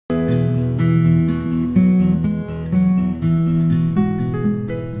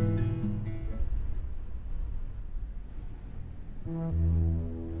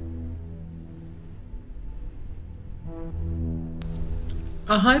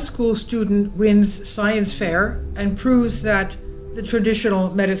A high school student wins science fair and proves that the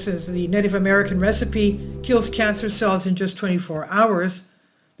traditional medicines, the Native American recipe, kills cancer cells in just 24 hours.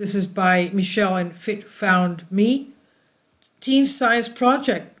 This is by Michelle and Fit Found Me. Teen Science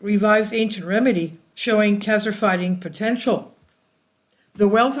Project revives ancient remedy showing cancer-fighting potential. The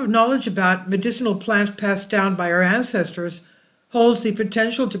wealth of knowledge about medicinal plants passed down by our ancestors holds the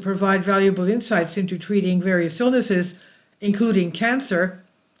potential to provide valuable insights into treating various illnesses, including cancer.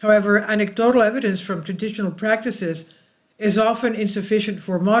 However, anecdotal evidence from traditional practices is often insufficient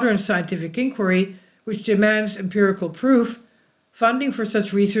for modern scientific inquiry, which demands empirical proof. Funding for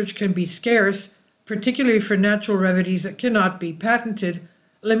such research can be scarce, particularly for natural remedies that cannot be patented,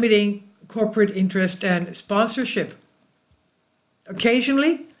 limiting corporate interest and sponsorship.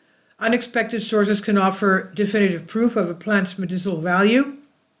 Occasionally, unexpected sources can offer definitive proof of a plant's medicinal value.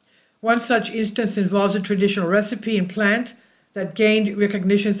 One such instance involves a traditional recipe and plant that gained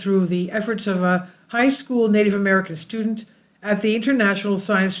recognition through the efforts of a high school Native American student at the International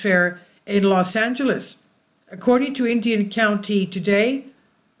Science Fair in Los Angeles. According to Indian County Today,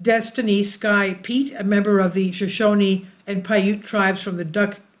 Destiny Sky Pete, a member of the Shoshone and Paiute tribes from the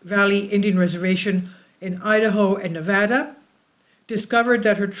Duck Valley Indian Reservation in Idaho and Nevada, discovered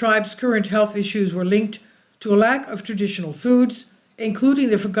that her tribe's current health issues were linked to a lack of traditional foods, including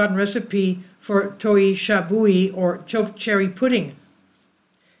the forgotten recipe for toi shabui or chokcherry pudding.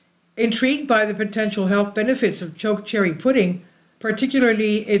 Intrigued by the potential health benefits of chokcherry pudding,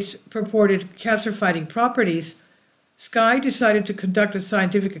 particularly its purported cancer-fighting properties, Sky decided to conduct a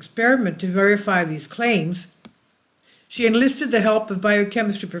scientific experiment to verify these claims. She enlisted the help of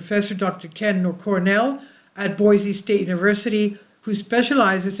biochemistry professor Dr. Ken Cornell at Boise State University, who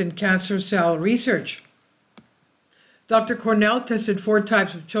specializes in cancer cell research. Dr. Cornell tested 4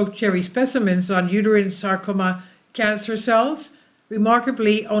 types of chokcherry specimens on uterine sarcoma cancer cells.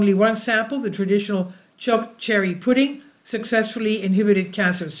 Remarkably, only one sample, the traditional chokcherry pudding, successfully inhibited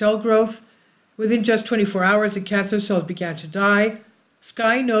cancer cell growth. Within just 24 hours, the cancer cells began to die.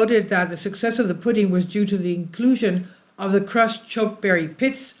 Sky noted that the success of the pudding was due to the inclusion of the crushed chokeberry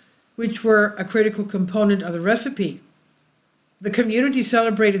pits, which were a critical component of the recipe. The community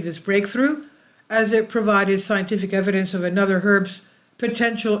celebrated this breakthrough as it provided scientific evidence of another herb's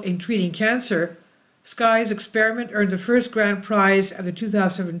potential in treating cancer. Sky's experiment earned the first grand prize at the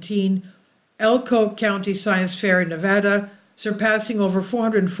 2017 Elko County Science Fair in Nevada, surpassing over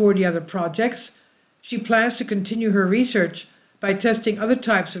 440 other projects. She plans to continue her research by testing other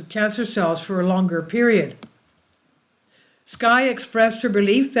types of cancer cells for a longer period. Sky expressed her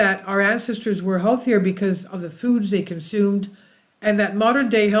belief that our ancestors were healthier because of the foods they consumed, and that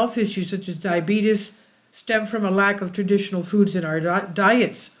modern-day health issues such as diabetes stem from a lack of traditional foods in our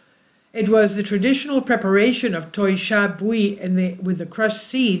diets. It was the traditional preparation of toi shabui with the crushed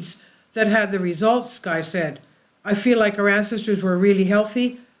seeds that had the results, Sky said. I feel like our ancestors were really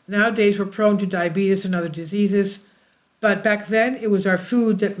healthy. Nowadays we're prone to diabetes and other diseases, but back then it was our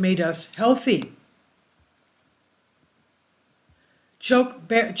food that made us healthy.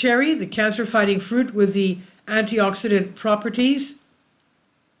 Chokcherry, the cancer-fighting fruit with the antioxidant properties.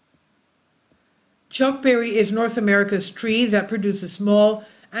 Chokeberry is North America's tree that produces small,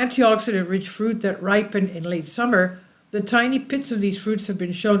 antioxidant-rich fruit that ripen in late summer. The tiny pits of these fruits have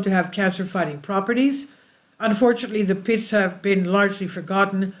been shown to have cancer-fighting properties. Unfortunately, the pits have been largely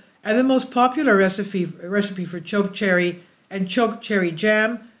forgotten, and the most popular recipe for chokecherry and chokecherry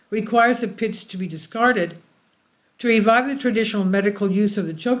jam requires the pits to be discarded. To revive the traditional medical use of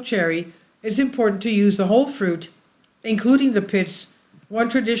the chokecherry, it's important to use the whole fruit, including the pits. One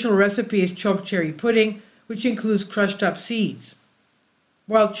traditional recipe is chokecherry pudding, which includes crushed up seeds.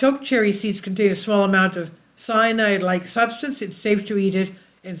 While chokecherry seeds contain a small amount of cyanide-like substance, it's safe to eat it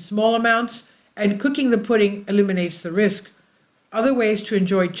in small amounts, and cooking the pudding eliminates the risk. Other ways to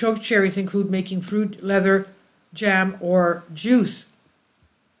enjoy chokecherries include making fruit leather, jam, or juice.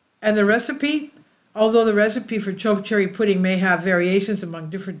 And the recipe? Although the recipe for chokecherry pudding may have variations among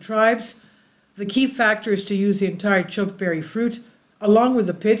different tribes, the key factor is to use the entire chokeberry fruit, along with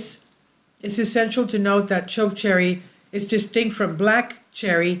the pits. It's essential to note that chokecherry is distinct from black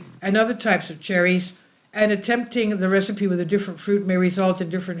cherry and other types of cherries, and attempting the recipe with a different fruit may result in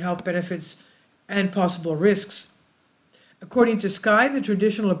different health benefits and possible risks. According to Sky, the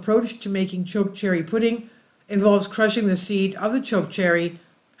traditional approach to making chokecherry pudding involves crushing the seed of the chokecherry.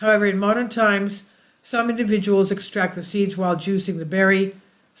 However, in modern times, some individuals extract the seeds while juicing the berry.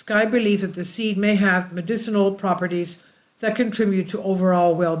 Sky believes that the seed may have medicinal properties that contribute to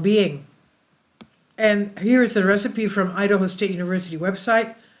overall well-being. And here is a recipe from Idaho State University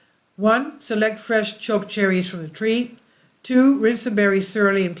website. 1. Select fresh chokecherries from the tree. 2. Rinse the berries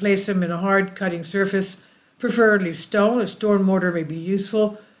thoroughly and place them in a hard cutting surface, preferably stone. A stone mortar may be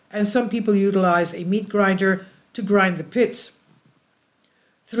useful, and some people utilize a meat grinder to grind the pits.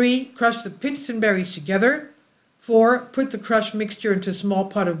 3. Crush the pits and berries together. 4. Put the crushed mixture into a small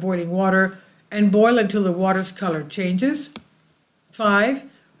pot of boiling water and boil until the water's color changes. 5.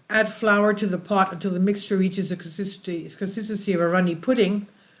 Add flour to the pot until the mixture reaches the consistency of a runny pudding.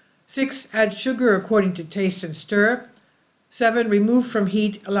 6. Add sugar according to taste and stir. 7. Remove from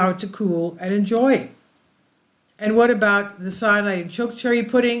heat, allow it to cool, and enjoy. And what about the cyanide in chokcherry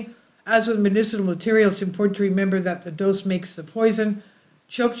pudding? As with medicinal materials, it's important to remember that the dose makes the poison.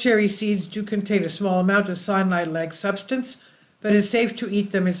 Chokcherry seeds do contain a small amount of cyanide-like substance, but it's safe to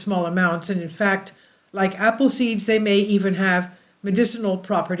eat them in small amounts, and in fact, like apple seeds, they may even have medicinal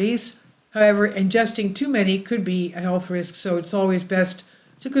properties. However, ingesting too many could be a health risk, so it's always best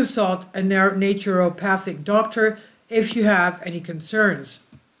to consult a naturopathic doctor if you have any concerns.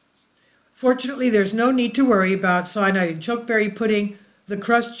 Fortunately, there's no need to worry about cyanide in chokeberry pudding. The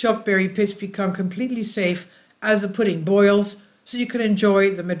crushed chokeberry pits become completely safe as the pudding boils, so you can enjoy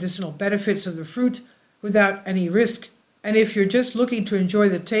the medicinal benefits of the fruit without any risk. And if you're just looking to enjoy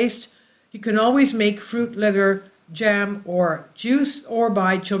the taste, you can always make fruit leather jam or juice, or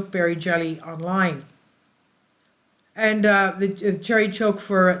buy chokeberry jelly online. And the cherry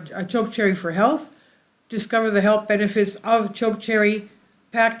chokecherry for health. Discover the health benefits of chokecherry.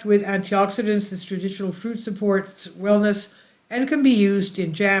 Packed with antioxidants, this traditional fruit supports wellness and can be used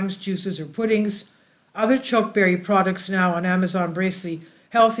in jams, juices, or puddings. Other chokeberry products now on Amazon embrace the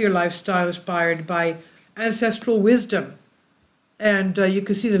healthier lifestyle inspired by ancestral wisdom. And you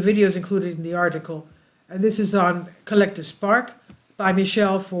can see the videos included in the article. And this is on Collective Spark by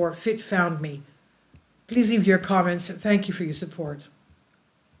Michelle for Fit Found Me. Please leave your comments. Thank you for your support.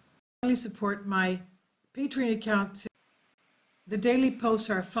 Finally, support my Patreon account. The daily posts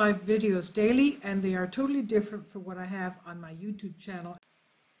are 5 videos daily, and they are totally different from what I have on my YouTube channel.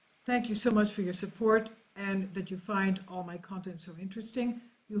 Thank you so much for your support and that you find all my content so interesting.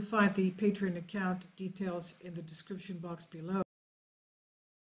 You'll find the Patreon account details in the description box below.